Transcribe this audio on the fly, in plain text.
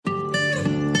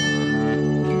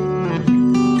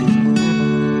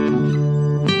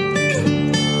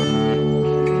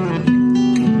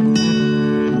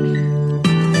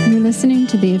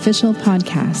official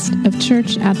podcast of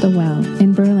Church at the Well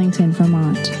in Burlington,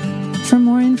 Vermont. For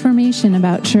more information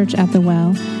about Church at the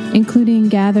Well, including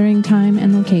gathering time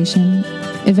and location,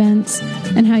 events,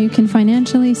 and how you can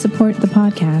financially support the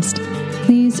podcast,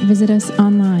 please visit us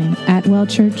online at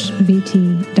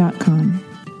wellchurchvt.com.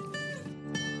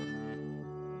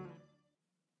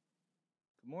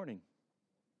 Good morning.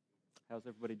 How's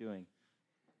everybody doing?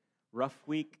 Rough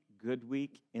week, good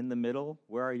week, in the middle?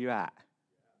 Where are you at?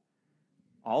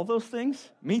 All those things?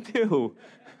 Me too.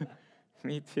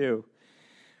 Me too.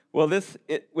 Well,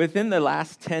 within the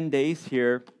last 10 days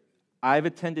here, I've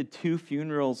attended 2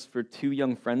 funerals for 2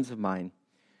 young friends of mine.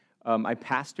 I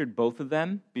pastored both of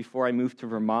them before I moved to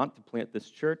Vermont to plant this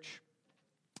church.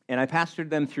 And I pastored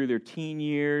them through their teen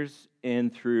years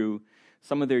and through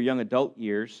some of their young adult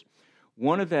years.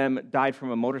 One of them died from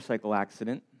a motorcycle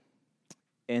accident,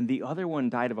 and the other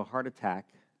one died of a heart attack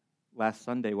last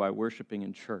Sunday while worshiping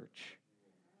in church.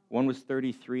 One was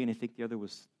 33, and I think the other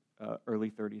was early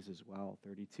 30s as well,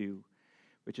 32,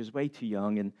 which is way too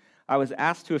young. And I was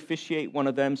asked to officiate one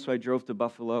of them, so I drove to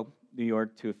Buffalo, New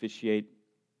York, to officiate.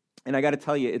 And I got to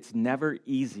tell you, it's never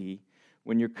easy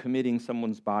when you're committing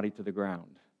someone's body to the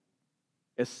ground,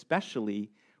 especially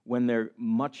when they're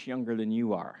much younger than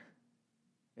you are.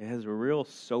 It has a real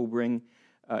sobering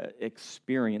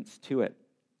experience to it.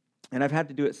 And I've had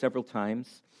to do it several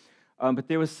times. But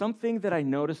there was something that I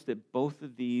noticed at both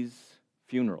of these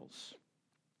funerals.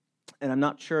 And I'm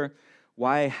not sure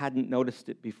why I hadn't noticed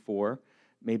it before.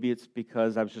 Maybe it's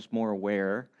because I was just more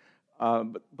aware.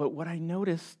 But what I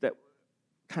noticed that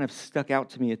kind of stuck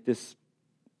out to me at these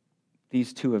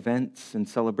 2 events and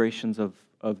celebrations of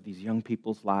these young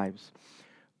people's lives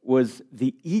was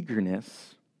the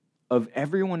eagerness of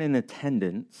everyone in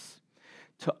attendance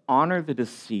to honor the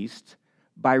deceased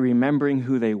by remembering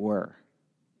who they were.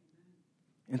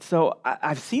 And so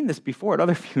I've seen this before at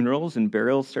other funerals and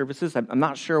burial services. I'm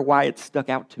not sure why it stuck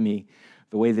out to me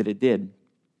the way that it did.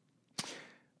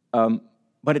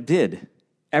 But it did.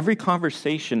 Every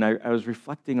conversation, I was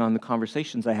reflecting on the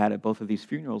conversations I had at both of these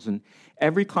funerals, and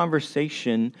every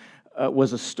conversation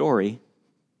was a story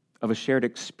of a shared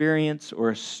experience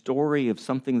or a story of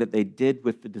something that they did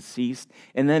with the deceased.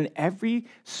 And then every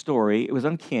story, it was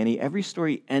uncanny, every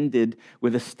story ended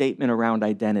with a statement around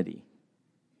identity.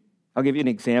 I'll give you an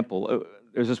example.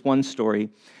 There's this one story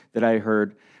that I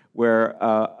heard where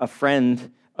a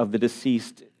friend of the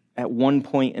deceased at one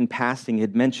point in passing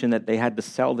had mentioned that they had to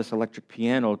sell this electric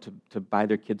piano to buy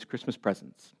their kids Christmas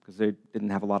presents because they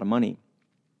didn't have a lot of money.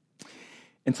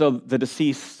 And so the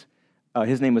deceased,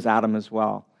 his name was Adam as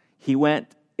well, he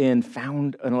went and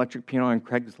found an electric piano on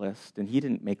Craigslist, and he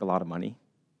didn't make a lot of money,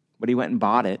 but he went and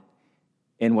bought it.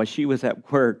 And while she was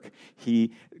at work,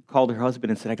 he called her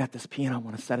husband and said, I got this piano, I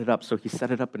want to set it up. So he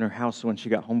set it up in her house, so when she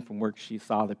got home from work, she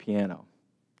saw the piano.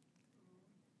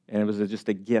 And it was just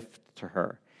a gift to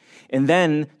her. And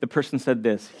then the person said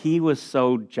this, he was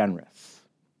so generous.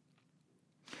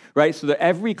 Right? So that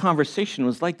every conversation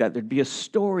was like that. There'd be a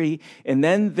story, and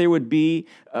then there would be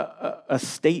a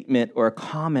statement or a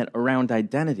comment around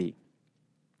identity.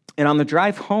 And on the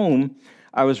drive home,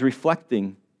 I was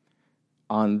reflecting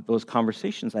on those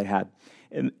conversations I had.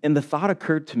 And the thought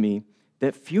occurred to me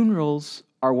that funerals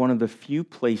are one of the few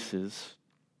places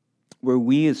where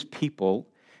we as people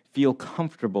feel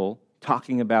comfortable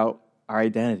talking about our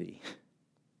identity.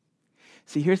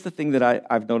 See, here's the thing that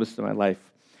I've noticed in my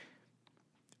life.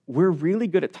 We're really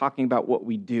good at talking about what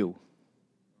we do,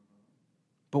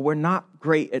 but we're not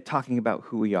great at talking about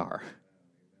who we are.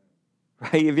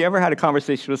 Right? Have you ever had a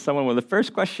conversation with someone where the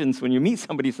first questions when you meet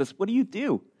somebody says, what do you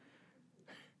do?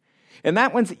 And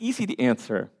that one's easy to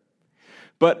answer.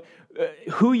 But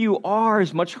who you are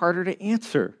is much harder to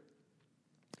answer.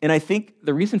 And I think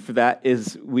the reason for that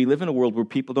is we live in a world where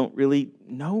people don't really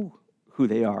know who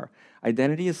they are.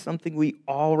 Identity is something we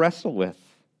all wrestle with.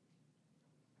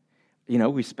 You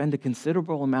know, we spend a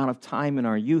considerable amount of time in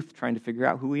our youth trying to figure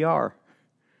out who we are.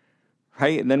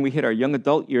 Right? And then we hit our young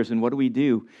adult years, and what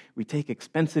do? We take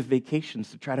expensive vacations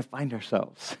to try to find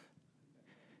ourselves.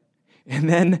 And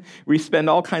then we spend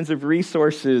all kinds of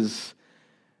resources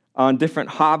on different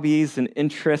hobbies and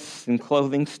interests and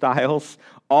clothing styles,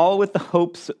 all with the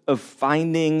hopes of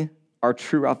finding our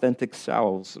true, authentic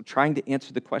selves, of trying to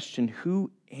answer the question, who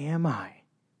am I?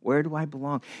 Where do I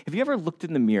belong? Have you ever looked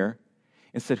in the mirror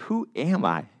and said, who am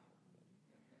I?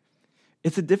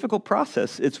 It's a difficult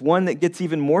process. It's one that gets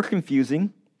even more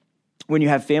confusing when you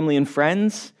have family and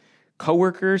friends,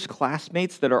 coworkers,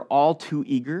 classmates that are all too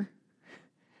eager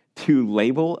to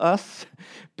label us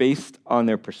based on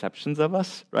their perceptions of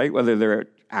us, right? Whether they're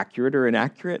accurate or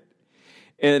inaccurate.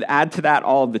 And add to that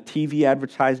all of the TV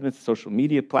advertisements, social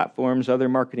media platforms, other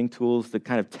marketing tools that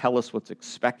kind of tell us what's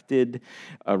expected,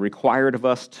 required of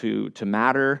us to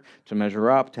matter, to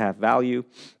measure up, to have value.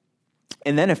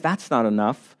 And then if that's not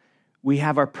enough, we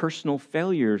have our personal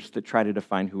failures that try to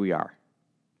define who we are,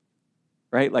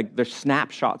 right? Like they're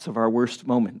snapshots of our worst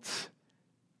moments.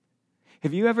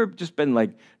 Have you ever just been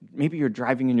like, maybe you're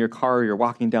driving in your car or you're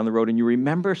walking down the road and you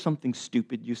remember something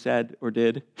stupid you said or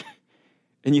did?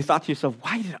 And you thought to yourself,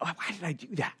 why did I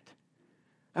do that?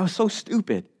 That was so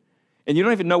stupid. And you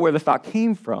don't even know where the thought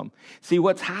came from. See,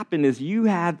 what's happened is you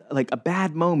had like a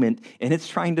bad moment and it's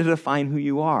trying to define who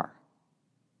you are.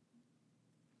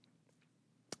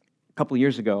 A couple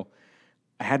years ago,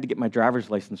 I had to get my driver's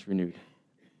license renewed.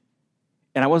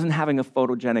 And I wasn't having a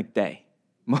photogenic day.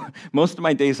 Most of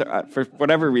my days, for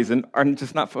whatever reason, are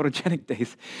just not photogenic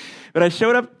days. But I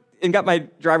showed up and got my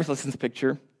driver's license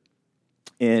picture,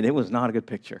 and it was not a good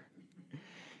picture.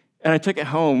 And I took it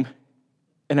home,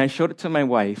 and I showed it to my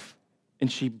wife,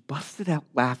 and she busted out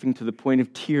laughing to the point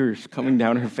of tears coming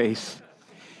down her face.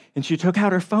 And she took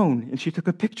out her phone, and she took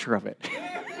a picture of it.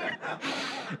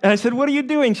 And I said, "What are you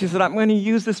doing?" She said, "I'm going to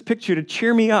use this picture to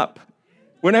cheer me up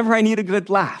whenever I need a good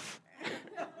laugh."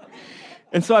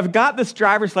 And so I've got this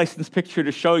driver's license picture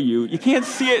to show you. You can't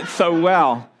see it so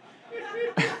well.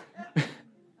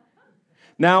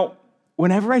 Now,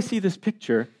 whenever I see this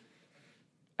picture,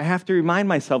 I have to remind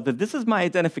myself that this is my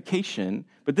identification,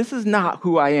 but this is not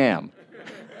who I am.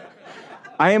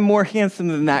 I am more handsome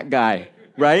than that guy,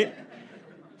 right?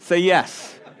 Say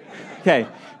yes. Okay,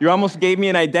 you almost gave me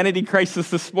an identity crisis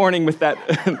this morning with that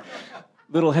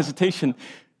little hesitation.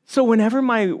 So whenever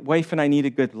my wife and I need a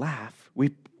good laugh,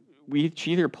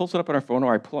 she either pulls it up on our phone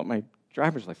or I pull up my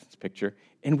driver's license picture,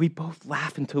 and we both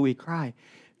laugh until we cry.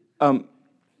 I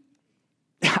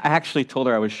actually told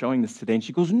her I was showing this today, and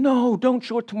she goes, "No, don't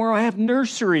show it tomorrow. I have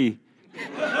nursery."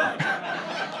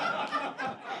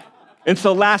 And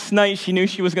so last night, she knew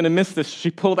she was going to miss this. She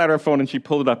pulled out her phone, and she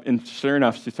pulled it up, and sure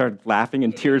enough, she started laughing,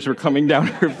 and tears were coming down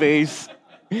her face.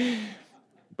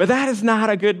 But that is not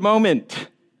a good moment,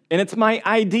 and it's my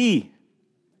ID.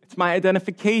 It's my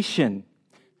identification,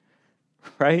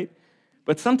 right?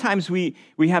 But sometimes we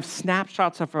have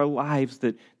snapshots of our lives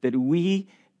that we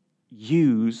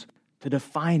use to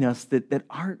define us that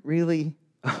aren't really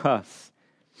us.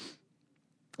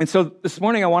 And so this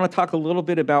morning I want to talk a little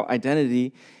bit about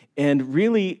identity, and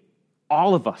really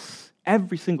all of us,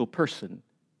 every single person,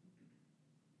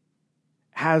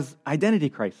 has identity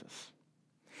crisis.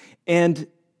 And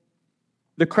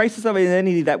the crisis of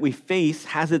identity that we face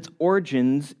has its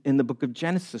origins in the book of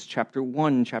Genesis, chapter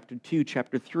 1, chapter 2,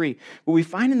 chapter 3. What we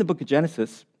find in the book of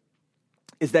Genesis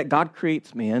is that God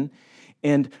creates man,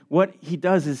 and what he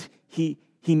does is he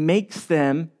makes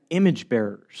them image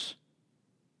bearers.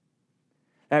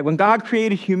 That when God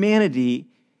created humanity,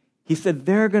 he said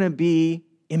they're going to be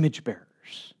image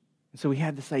bearers. And so we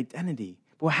had this identity.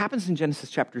 But what happens in Genesis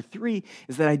chapter 3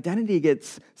 is that identity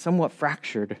gets somewhat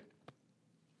fractured.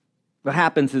 What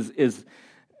happens is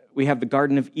we have the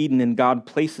Garden of Eden, and God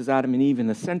places Adam and Eve in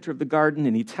the center of the garden,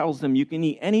 and he tells them, you can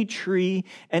eat any tree,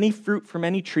 any fruit from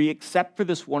any tree, except for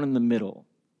this one in the middle,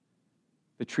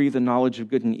 the tree of the knowledge of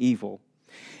good and evil.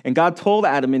 And God told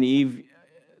Adam and Eve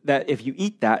that if you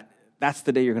eat that, that's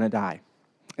the day you're going to die.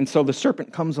 And so the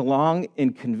serpent comes along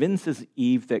and convinces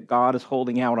Eve that God is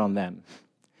holding out on them,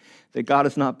 that God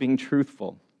is not being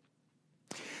truthful,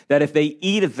 that if they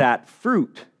eat of that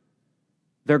fruit,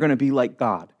 they're going to be like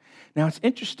God. Now, it's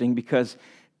interesting because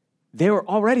they were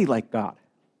already like God.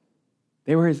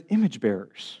 They were his image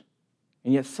bearers.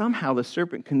 And yet somehow the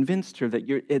serpent convinced her that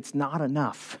it's not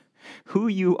enough. Who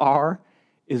you are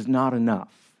is not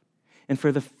enough. And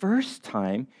for the first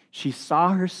time, she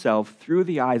saw herself through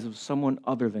the eyes of someone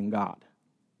other than God.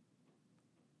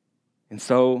 And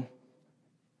so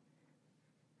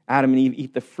Adam and Eve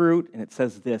eat the fruit, and it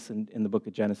says this in the book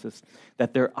of Genesis,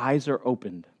 that their eyes are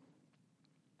opened,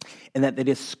 and that they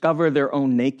discover their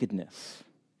own nakedness.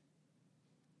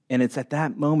 And it's at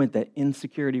that moment that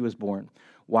insecurity was born.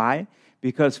 Why?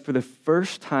 Because for the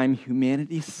first time,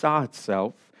 humanity saw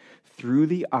itself through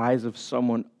the eyes of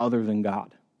someone other than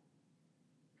God.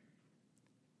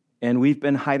 And we've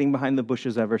been hiding behind the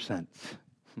bushes ever since,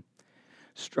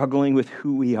 struggling with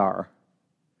who we are.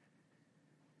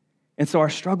 And so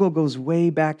our struggle goes way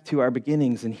back to our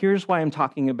beginnings. And here's why I'm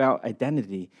talking about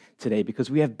identity today, because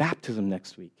we have baptism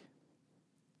next week.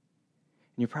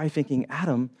 And you're probably thinking,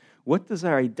 Adam, what does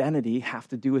our identity have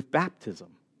to do with baptism?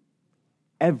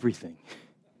 Everything.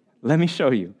 Let me show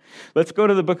you. Let's go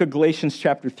to the book of Galatians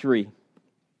chapter 3,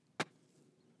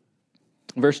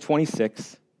 verse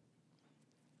 26.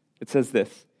 It says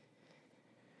this,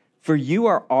 For you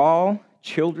are all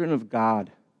children of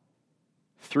God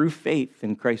through faith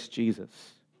in Christ Jesus.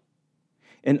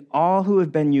 And all who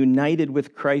have been united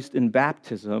with Christ in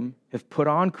baptism have put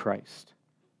on Christ,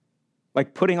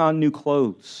 like putting on new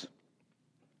clothes.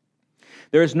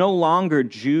 There is no longer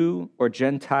Jew or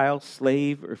Gentile,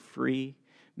 slave or free,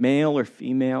 male or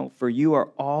female, for you are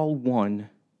all one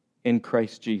in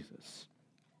Christ Jesus.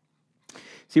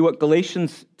 See, what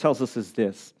Galatians tells us is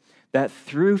this, that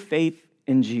through faith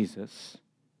in Jesus,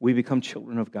 we become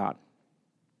children of God.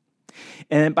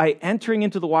 And by entering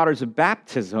into the waters of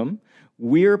baptism,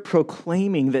 we're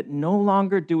proclaiming that no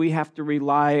longer do we have to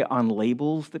rely on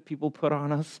labels that people put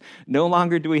on us. No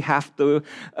longer do we have to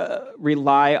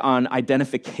rely on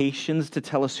identifications to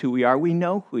tell us who we are. We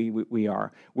know who we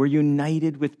are. We're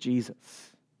united with Jesus.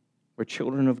 We're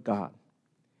children of God.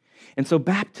 And so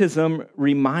baptism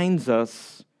reminds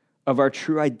us of our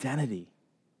true identity.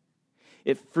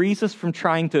 It frees us from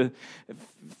trying to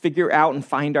figure out and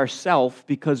find ourselves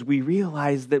because we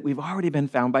realize that we've already been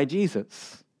found by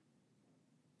Jesus.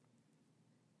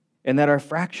 And that our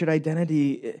fractured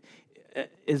identity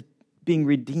is being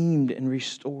redeemed and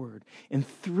restored. And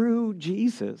through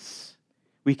Jesus,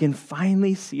 we can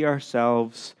finally see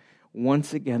ourselves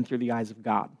once again through the eyes of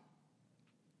God.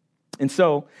 And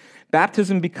so,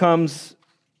 baptism becomes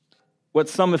what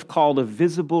some have called a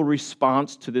visible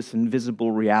response to this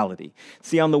invisible reality.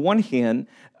 See, on the one hand,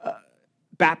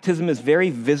 baptism is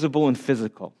very visible and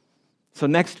physical. So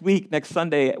next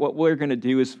Sunday, what we're going to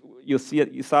do is, you'll see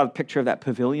it. You saw a picture of that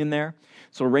pavilion there.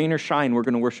 So rain or shine, we're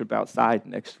going to worship outside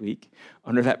next week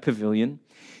under that pavilion.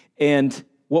 And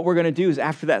what we're going to do is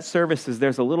after that service is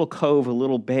there's a little cove, a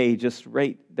little bay,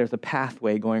 there's a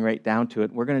pathway going right down to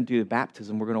it. We're going to do the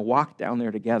baptism. We're going to walk down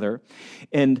there together.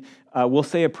 And we'll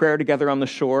say a prayer together on the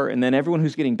shore. And then everyone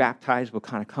who's getting baptized will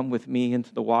kind of come with me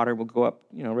into the water. We'll go up,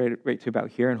 right to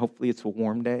about here. And hopefully it's a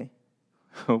warm day.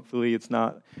 Hopefully it's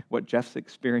not what Jeff's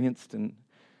experienced in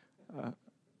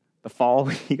the fall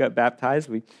when he got baptized.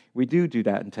 We do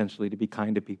that intentionally to be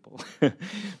kind to people. But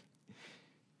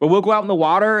we'll go out in the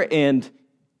water,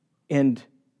 and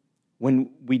when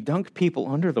we dunk people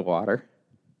under the water,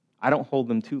 I don't hold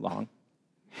them too long,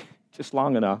 just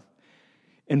long enough,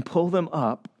 and pull them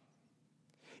up.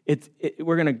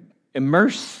 We're going to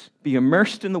be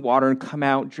immersed in the water and come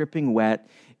out dripping wet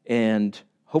and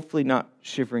hopefully not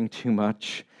shivering too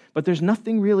much. But there's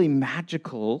nothing really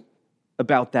magical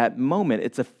about that moment.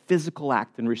 It's a physical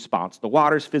act and response. The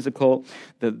water's physical,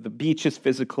 the beach is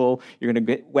physical, you're going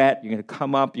to get wet, you're going to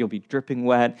come up, you'll be dripping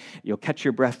wet, you'll catch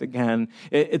your breath again.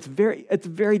 It's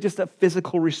very just a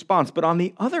physical response. But on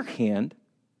the other hand,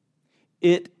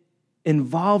 it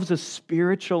involves a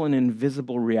spiritual and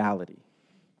invisible reality.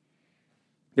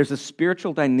 There's a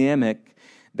spiritual dynamic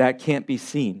that can't be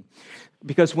seen.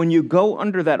 Because when you go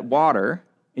under that water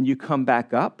and you come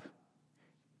back up,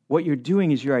 what you're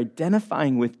doing is you're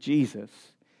identifying with Jesus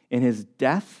in his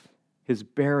death, his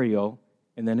burial,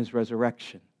 and then his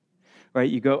resurrection. Right?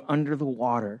 You go under the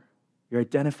water, you're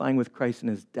identifying with Christ in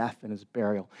his death and his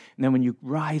burial. And then when you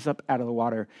rise up out of the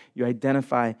water, you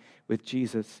identify with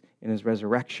Jesus in his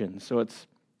resurrection. So it's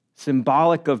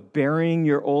symbolic of burying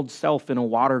your old self in a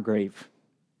water grave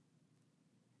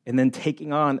and then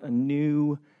taking on a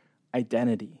new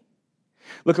identity.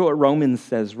 Look at what Romans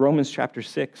says. Romans chapter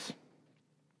 6.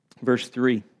 Verse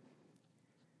 3.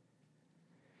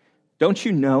 Don't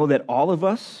you know that all of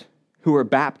us who were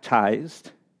baptized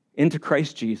into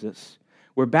Christ Jesus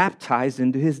were baptized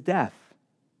into his death?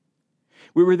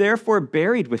 We were therefore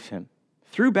buried with him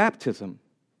through baptism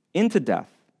into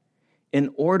death,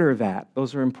 in order that,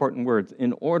 those are important words,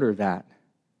 in order that,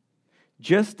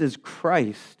 just as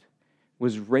Christ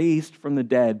was raised from the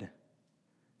dead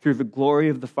through the glory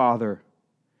of the Father,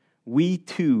 we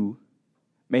too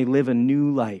may live a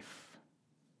new life.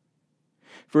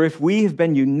 For if we have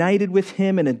been united with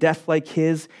him in a death like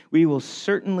his, we will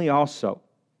certainly also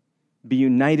be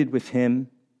united with him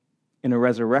in a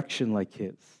resurrection like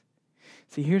his.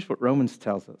 See, here's what Romans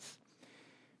tells us.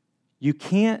 You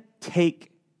can't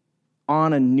take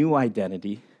on a new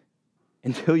identity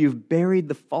until you've buried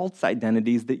the false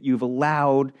identities that you've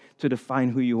allowed to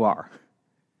define who you are.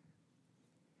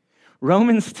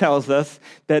 Romans tells us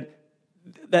that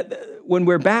when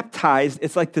we're baptized,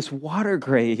 it's like this water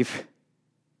grave.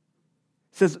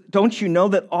 It says, don't you know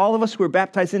that all of us who were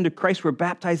baptized into Christ were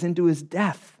baptized into his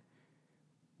death?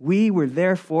 We were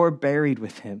therefore buried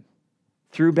with him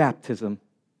through baptism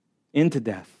into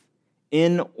death,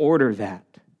 in order that,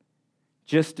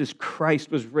 just as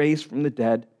Christ was raised from the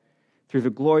dead through the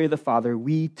glory of the Father,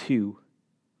 we too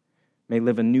may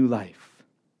live a new life.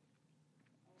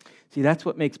 See, that's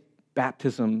what makes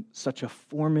baptism such a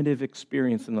formative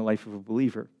experience in the life of a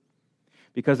believer?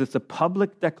 Because it's a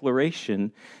public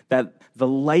declaration that the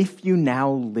life you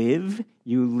now live,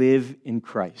 you live in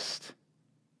Christ.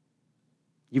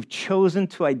 You've chosen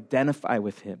to identify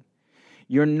with him.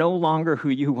 You're no longer who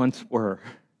you once were.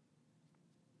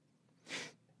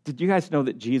 Did you guys know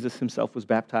that Jesus himself was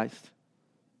baptized?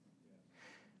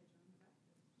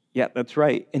 Yeah, that's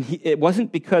right. And it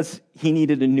wasn't because he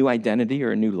needed a new identity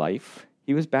or a new life.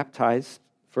 He was baptized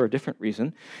for a different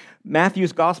reason.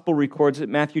 Matthew's gospel records it,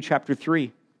 Matthew chapter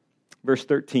 3, verse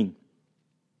 13.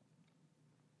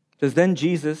 It says, "Then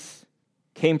Jesus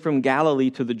came from Galilee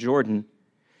to the Jordan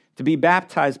to be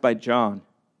baptized by John.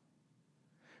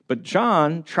 But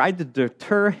John tried to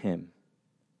deter him,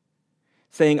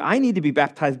 saying, 'I need to be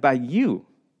baptized by you,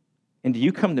 and do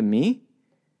you come to me?'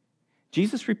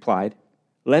 Jesus replied,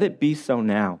 'Let it be so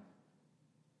now.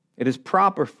 It is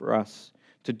proper for us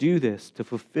to do this to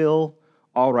fulfill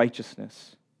all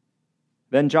righteousness.'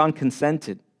 Then John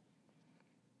consented."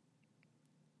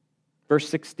 Verse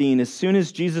 16, "As soon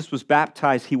as Jesus was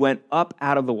baptized, he went up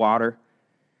out of the water.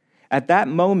 At that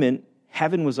moment,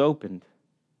 heaven was opened,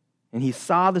 and he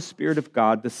saw the Spirit of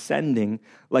God descending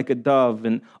like a dove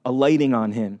and alighting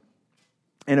on him.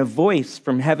 And a voice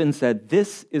from heaven said,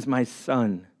 'This is my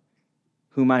Son,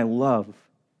 whom I love.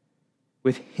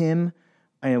 With him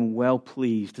I am well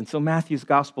pleased.'" And so Matthew's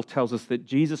gospel tells us that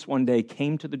Jesus one day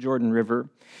came to the Jordan River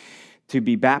to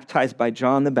be baptized by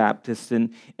John the Baptist.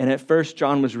 And at first,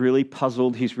 John was really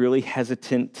puzzled. He's really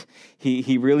hesitant.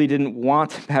 He really didn't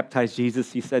want to baptize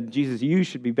Jesus. He said, "Jesus, you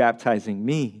should be baptizing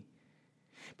me."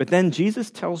 But then Jesus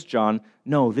tells John,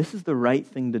 "No, this is the right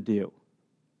thing to do."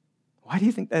 Why do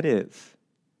you think that is?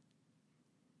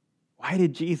 Why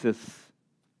did Jesus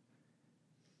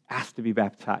ask to be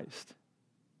baptized?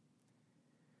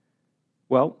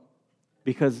 Well,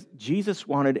 because Jesus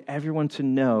wanted everyone to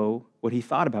know what he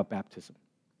thought about baptism,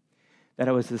 that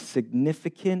it was a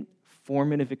significant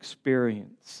formative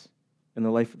experience in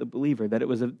the life of the believer, that it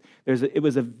was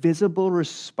a visible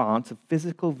response, a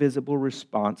physical visible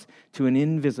response to an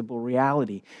invisible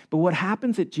reality. But what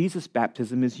happens at Jesus'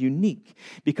 baptism is unique,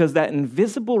 because that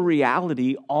invisible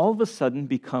reality all of a sudden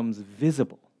becomes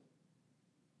visible.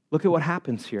 Look at what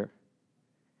happens here.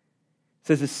 It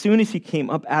says, as soon as he came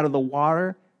up out of the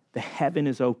water, the heaven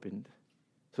is opened.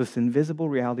 So this invisible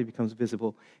reality becomes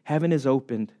visible. Heaven is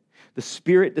opened. The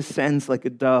Spirit descends like a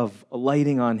dove,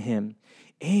 alighting on him.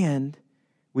 And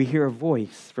we hear a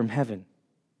voice from heaven.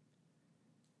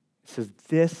 It says,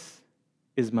 "This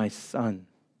is my Son,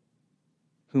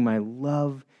 whom I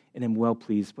love and am well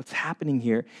pleased." What's happening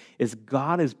here is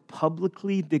God is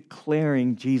publicly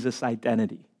declaring Jesus'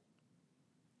 identity.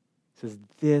 It says,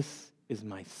 "This is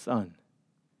my Son,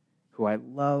 who I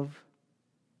love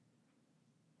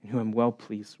and who I'm well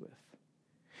pleased with."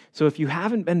 So if you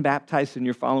haven't been baptized and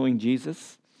you're following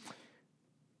Jesus,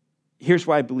 here's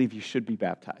why I believe you should be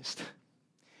baptized.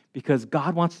 Because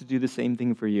God wants to do the same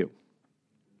thing for you.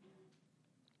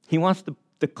 He wants to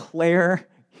declare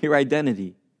your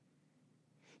identity.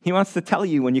 He wants to tell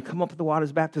you when you come up with the waters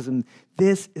of baptism,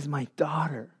 "This is my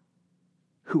daughter,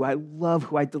 who I love,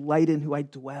 who I delight in, who I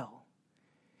dwell."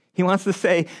 He wants to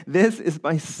say, "This is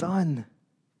my Son,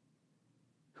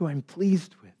 who I'm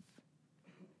pleased with."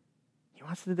 He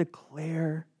wants to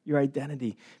declare your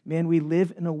identity. Man, we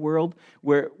live in a world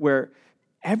where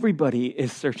everybody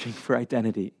is searching for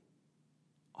identity.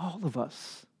 All of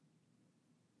us.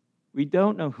 We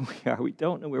don't know who we are. We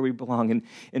don't know where we belong.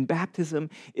 And baptism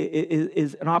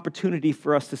is an opportunity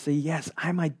for us to say, yes,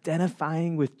 I'm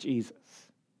identifying with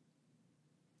Jesus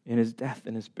in his death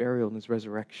and his burial and his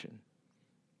resurrection.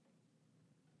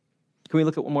 Can we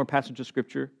look at one more passage of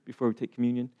Scripture before we take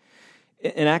communion?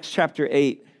 In Acts chapter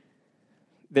 8,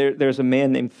 there's a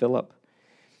man named Philip.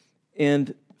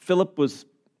 And Philip was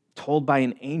told by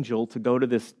an angel to go to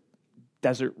this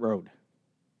desert road.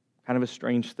 Kind of a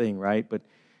strange thing, right? But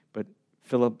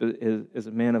Philip is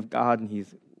a man of God, and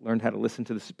he's learned how to listen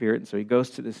to the Spirit. And so he goes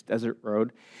to this desert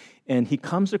road, and he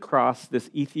comes across this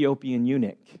Ethiopian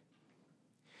eunuch.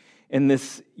 And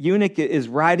this eunuch is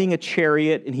riding a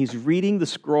chariot, and he's reading the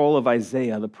scroll of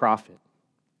Isaiah, the prophet.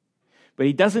 But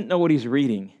he doesn't know what he's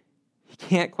reading. He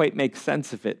can't quite make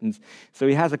sense of it. And so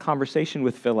he has a conversation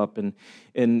with Philip,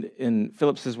 and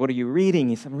Philip says, "What are you reading?"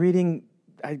 He says, "I'm reading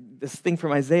this thing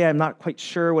from Isaiah. I'm not quite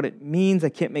sure what it means. I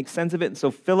can't make sense of it." And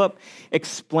so Philip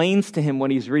explains to him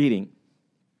what he's reading.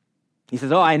 He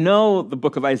says, "Oh, I know the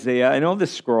book of Isaiah. I know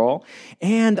this scroll.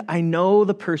 And I know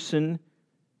the person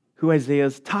who Isaiah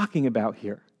is talking about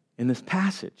here in this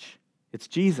passage. It's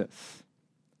Jesus."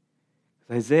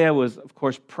 Isaiah was, of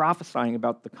course, prophesying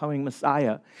about the coming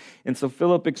Messiah. And so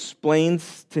Philip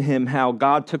explains to him how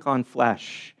God took on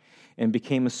flesh and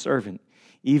became a servant,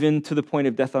 even to the point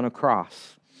of death on a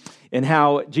cross, and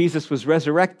how Jesus was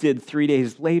resurrected 3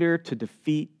 days later to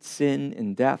defeat sin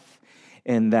and death,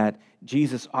 and that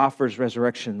Jesus offers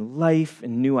resurrection life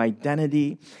and new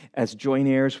identity as joint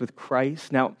heirs with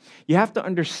Christ. Now, you have to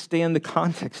understand the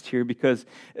context here, because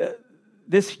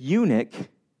this eunuch,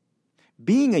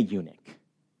 being a eunuch,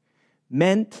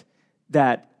 meant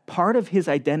that part of his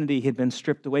identity had been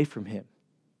stripped away from him.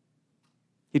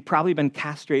 He'd probably been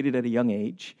castrated at a young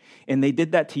age, and they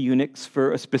did that to eunuchs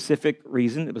for a specific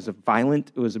reason. It was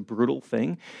a brutal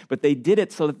thing, but they did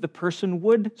it so that the person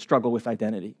would struggle with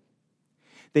identity.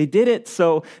 They did it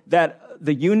so that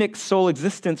the eunuch's sole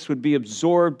existence would be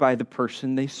absorbed by the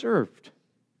person they served.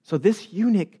 So this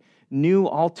eunuch knew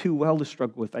all too well to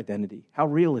struggle with identity, how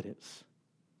real it is.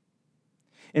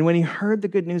 And when he heard the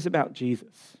good news about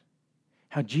Jesus,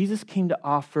 how Jesus came to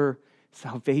offer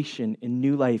salvation and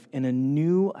new life and a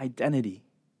new identity,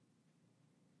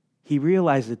 he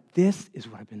realized that this is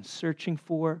what I've been searching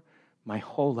for my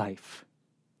whole life.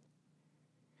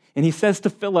 And he says to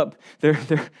Philip,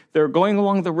 they're going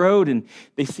along the road and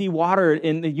they see water,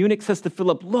 and the eunuch says to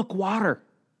Philip, "Look, water.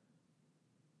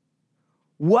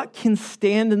 What can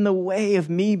stand in the way of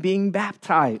me being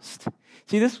baptized?"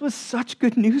 See, this was such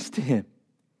good news to him,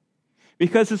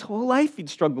 because his whole life he'd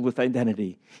struggled with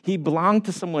identity. He belonged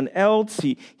to someone else.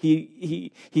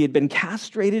 He had been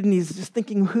castrated, and he's just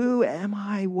thinking, who am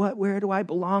I? Where do I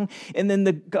belong? And then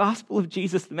the gospel of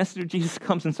Jesus, the message of Jesus,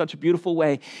 comes in such a beautiful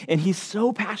way. And he's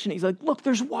so passionate. He's like, look,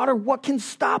 there's water. What can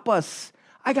stop us?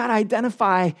 I got to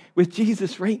identify with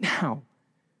Jesus right now.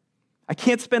 I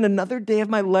can't spend another day of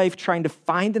my life trying to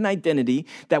find an identity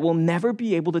that will never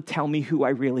be able to tell me who I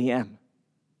really am.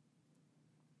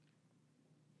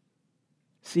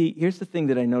 See, here's the thing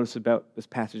that I notice about this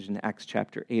passage in Acts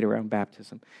chapter 8 around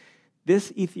baptism.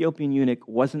 This Ethiopian eunuch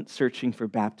wasn't searching for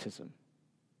baptism.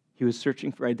 He was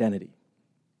searching for identity.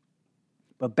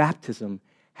 But baptism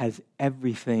has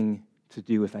everything to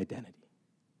do with identity.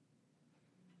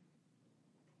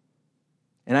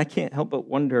 And I can't help but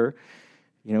wonder,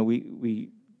 we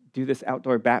do this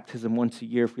outdoor baptism once a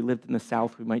year. If we lived in the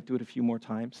South, we might do it a few more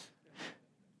times.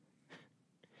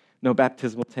 No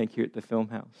baptismal tank here at the Film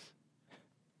House.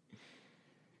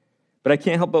 But I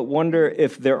can't help but wonder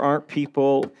if there aren't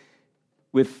people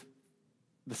with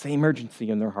the same urgency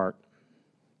in their heart.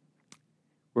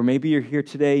 Or maybe you're here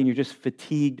today and you're just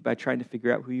fatigued by trying to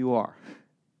figure out who you are.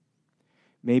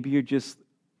 Maybe you're just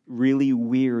really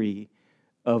weary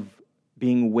of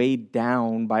being weighed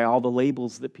down by all the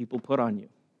labels that people put on you.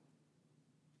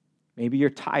 Maybe you're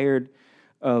tired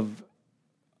of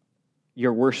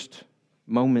your worst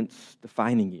moments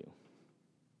defining you.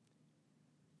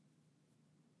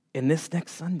 And this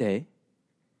next Sunday,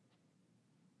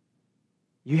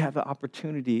 you have the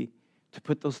opportunity to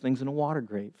put those things in a water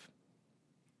grave.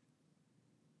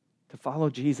 To follow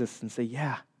Jesus and say,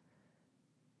 yeah,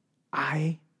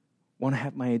 I want to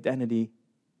have my identity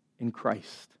in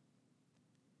Christ.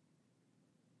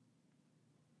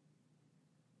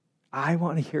 I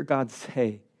want to hear God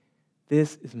say,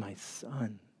 this is my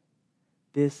son.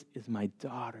 This is my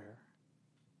daughter,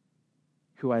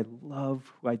 who I love,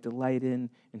 who I delight in,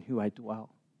 and who I dwell.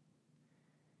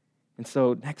 And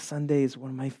so next Sunday is one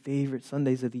of my favorite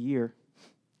Sundays of the year.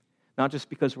 Not just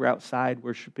because we're outside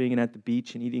worshiping and at the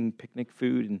beach and eating picnic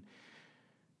food and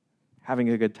having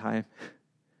a good time,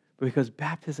 but because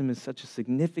baptism is such a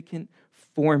significant,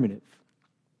 formative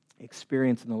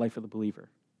experience in the life of the believer.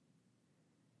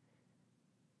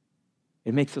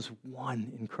 It makes us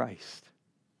one in Christ,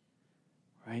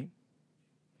 right?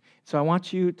 So I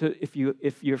want you to,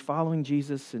 if you're following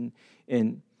Jesus and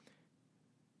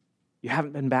you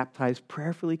haven't been baptized,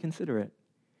 prayerfully consider it.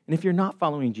 And if you're not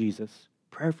following Jesus,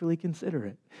 prayerfully consider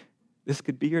it. This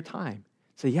could be your time.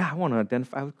 Say, yeah, I want to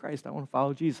identify with Christ. I want to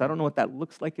follow Jesus. I don't know what that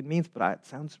looks like, it means, but it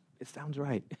sounds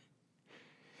right.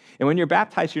 And when you're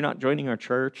baptized, you're not joining our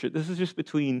church. This is just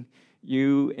between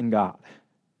you and God.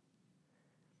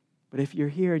 But if you're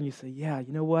here and you say, yeah,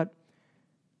 you know what?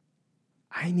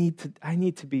 I need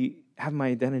to have my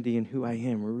identity in who I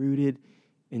am, rooted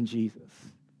in Jesus.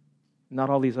 Not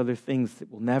all these other things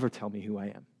that will never tell me who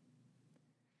I am.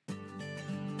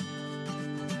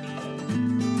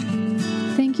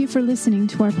 Thank you for listening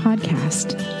to our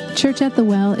podcast. Church at the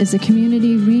Well is a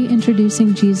community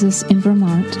reintroducing Jesus in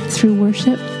Vermont through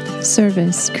worship,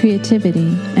 service,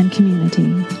 creativity, and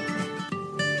community.